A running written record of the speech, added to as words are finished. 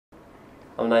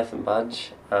I'm Nathan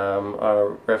Budge. I'm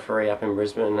a referee up in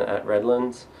Brisbane at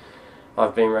Redlands.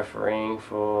 I've been refereeing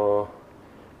for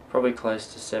probably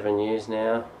close to 7 years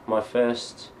now. My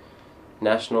first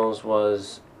nationals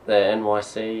was the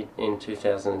NYC in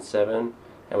 2007,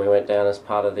 and we went down as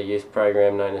part of the youth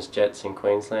program known as Jets in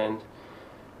Queensland.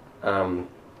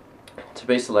 To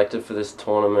be selected for this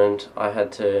tournament, I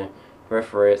had to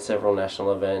referee at several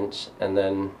national events, and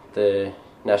then the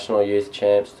National Youth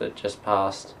Champs that just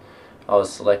passed, I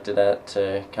was selected at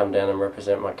to come down and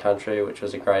represent my country, which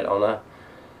was a great honour.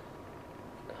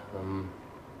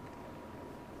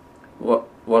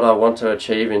 What I want to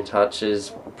achieve in touch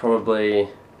is probably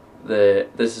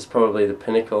this is probably the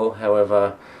pinnacle.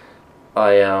 However,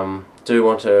 I do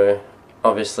want to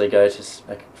obviously go to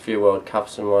a few World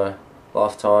Cups in my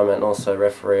lifetime and also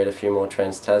referee at a few more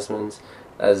Trans-Tasmans,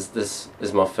 as this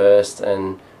is my first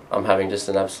and I'm having just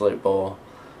an absolute ball.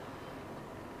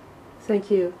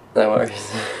 Thank you. No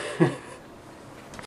worries.